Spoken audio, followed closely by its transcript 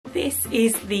This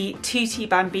is the Tutti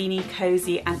Bambini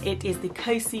Cozee, and it is the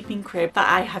co-sleeping crib that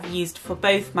I have used for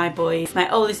both my boys. My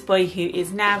oldest boy, who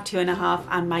is now 2.5,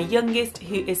 and my youngest,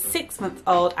 who is 6 months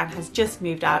old and has just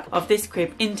moved out of this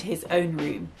crib into his own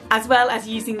room. As well as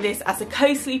using this as a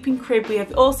co-sleeping crib, we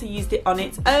have also used it on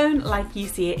its own, like you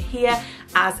see it here,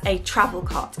 as a travel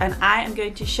cot. And I am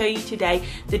going to show you today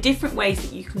the different ways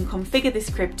that you can configure this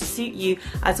crib to suit you,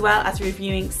 as well as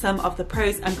reviewing some of the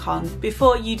pros and cons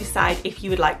before you decide if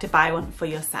you would like to buy one for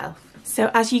yourself.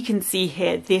 So as you can see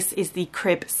here, this is the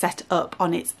crib set up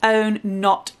on its own,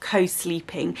 not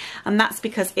co-sleeping, and that's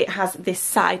because it has this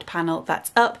side panel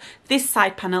that's up. This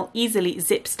side panel easily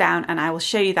zips down, and I will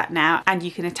show you that now, and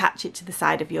you can attach it to the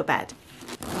side of your bed.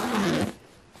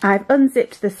 I've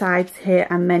unzipped the sides here,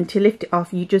 and then to lift it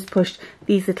off you just push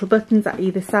these little buttons at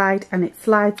either side and it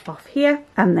slides off here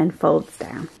and then folds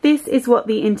down. This is what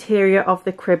the interior of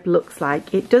the crib looks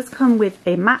like. It does come with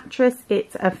a mattress.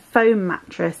 It's a foam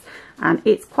mattress and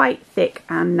it's quite thick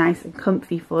and nice and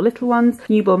comfy for little ones.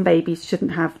 Newborn babies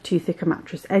shouldn't have too thick a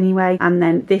mattress anyway. And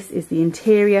then this is the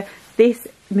interior. This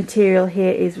material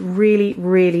here is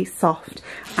really soft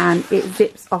and it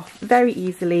zips off very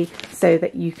easily so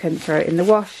that you can throw it in the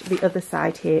wash. The other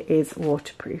side here is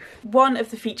waterproof. One of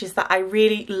the features that I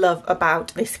really love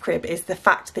about this crib is the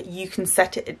fact that you can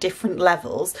set it at different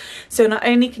levels. So not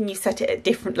only can you set it at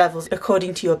different levels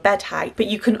according to your bed height, but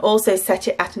you can also set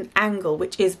it at an angle,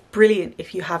 which is brilliant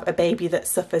if you have a baby that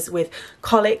suffers with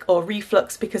colic or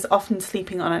reflux, because often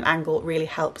sleeping on an angle really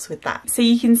helps with that. So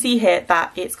you can see here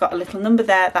that it's got a little number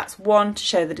there. That's 1 to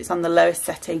show that it's on the lowest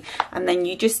setting, and then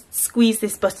you just squeeze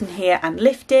this button here and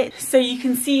lift it. So you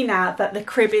can see now that the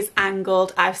crib is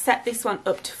angled. I've set this one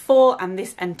up to 4 and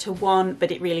this end to 1,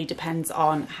 but it really depends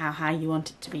on how high you want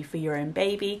it to be for your own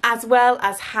baby, as well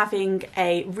as having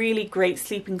a really great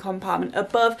sleeping compartment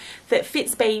above that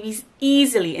fits babies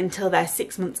easily until they're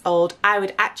 6 months old. I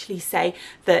would actually say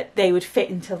that they would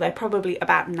fit until they're probably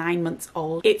about 9 months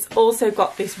old. It's also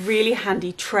got this really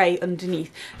handy tray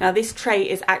underneath. Now this tray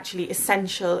is actually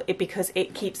essential because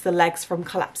it keeps the legs from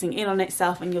collapsing in on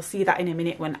itself, and you'll see that in a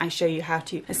minute when I show you how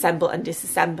to assemble and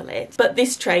disassemble it. But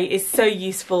this tray is so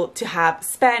useful to have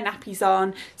spare nappies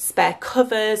on, spare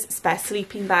covers, spare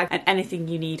sleeping bag, and anything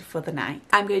you need for the night.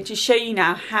 I'm going to show you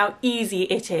now how easy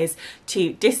it is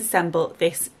to disassemble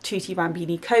this Tutti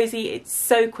Bambini Cozee. It's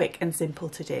so quick and simple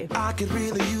to do. I could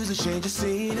really use a change of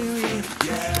scenery.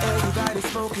 Yeah.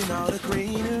 Everybody's smoking all the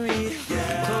greenery.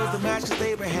 Yeah. Close the match 'cause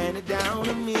they were handed down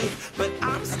to me. But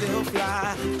I'm still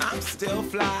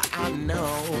fly, I know.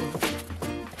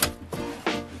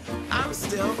 I'm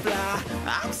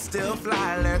still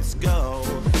fly, let's go.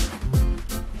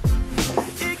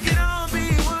 It could all be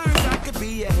worse, I could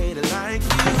be a hater like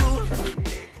you.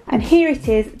 And here it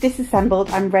is, disassembled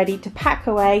and ready to pack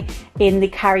away in the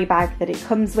carry bag that it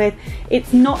comes with.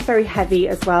 It's not very heavy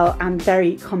as well and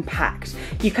very compact.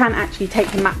 You can actually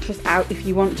take the mattress out if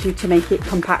you want to make it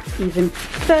compact even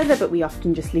further, but we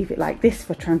often just leave it like this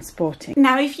for transporting.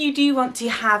 Now, if you do want to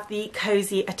have the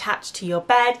Cozee attached to your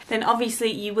bed, then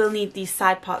obviously you will need these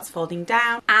side parts folding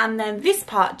down, and then this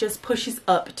part just pushes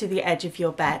up to the edge of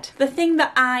your bed. The thing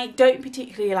that I don't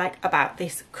particularly like about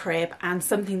this crib, and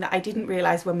something that I didn't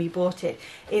realise when we bought it,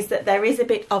 is that there is a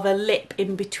bit of a lip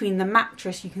in between the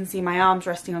mattress. You can see my arms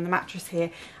resting on the mattress here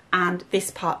and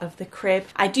this part of the crib.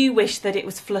 I do wish that it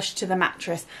was flush to the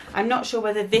mattress. I'm not sure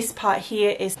whether this part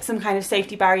here is some kind of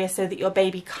safety barrier so that your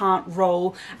baby can't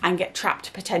roll and get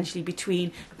trapped potentially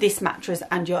between this mattress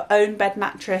and your own bed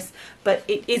mattress, but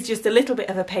it is just a little bit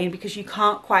of a pain because you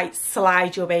can't quite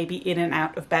slide your baby in and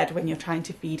out of bed when you're trying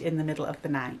to feed in the middle of the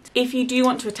night. If you do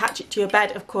want to attach it to your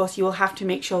bed, of course, you will have to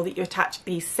make sure that you attach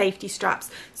these safety straps.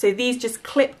 So these just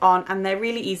clip on, and they're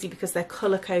really easy because they're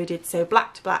colour coded, so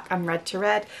black to black and red to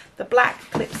red. The black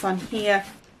clips on here,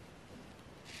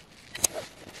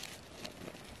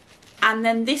 and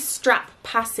then this strap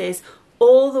passes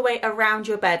all the way around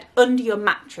your bed, under your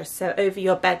mattress, so over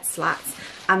your bed slats,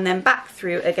 and then back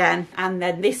through again, and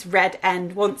then this red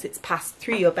end, once it's passed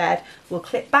through your bed, will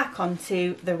clip back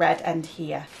onto the red end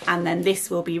here, and then this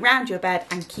will be round your bed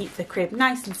and keep the crib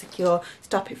nice and secure,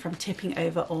 stop it from tipping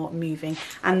over or moving.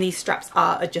 And these straps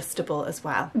are adjustable as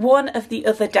well. One of the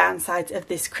other downsides of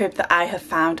this crib that I have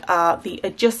found are the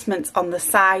adjustments on the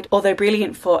side. Although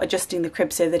brilliant for adjusting the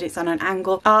crib so that it's on an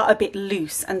angle, are a bit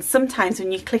loose, and sometimes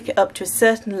when you click it up to a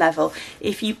certain level,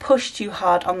 if you push too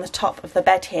hard on the top of the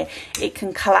bed here, it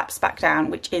can collapse back down,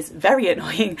 which is very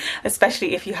annoying,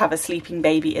 especially if you have a sleeping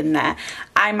baby in there.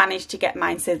 I managed to get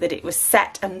mine so that it was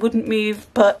set and wouldn't move,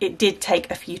 but it did take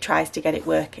a few tries to get it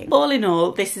working. All in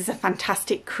all, this is a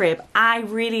fantastic crib. I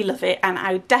really love it, and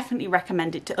I would definitely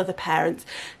recommend it to other parents.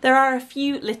 There are a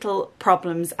few little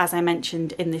problems, as I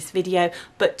mentioned in this video,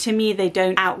 but to me they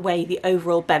don't outweigh the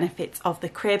overall benefits of the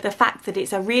crib. The fact that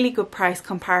it's a really good price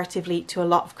comparatively to a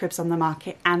lot of cribs on the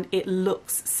market, and it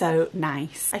looks so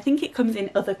nice. I think it comes in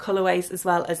other colourways as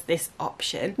well as this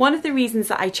option. One of the reasons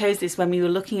that I chose this when we were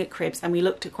looking at cribs, and we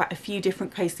looked at quite a few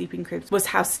different co-sleeping cribs, was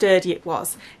how sturdy it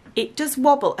was. It does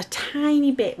wobble a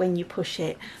tiny bit when you push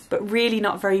it, but really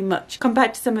not very much.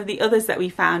 Compared to some of the others that we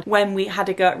found, when we had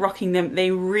a go at rocking them,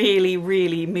 they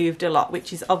really moved a lot,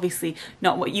 which is obviously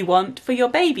not what you want for your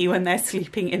baby when they're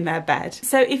sleeping in their bed.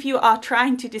 So if you are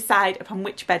trying to decide upon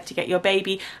which bed to get your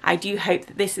baby, I do hope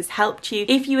that this has helped you.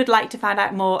 If you would like to find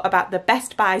out more about the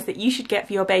best buys that you should get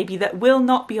for your baby that will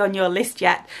not be on your list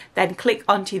yet, then click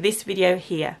onto this video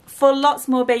here. For lots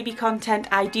more baby content,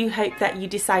 I do hope that you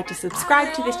decide to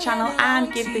subscribe to this channel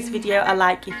and give this video a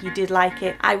like if you did like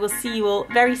it. I will see you all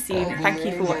very soon. Thank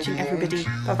you for watching, everybody.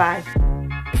 Bye bye.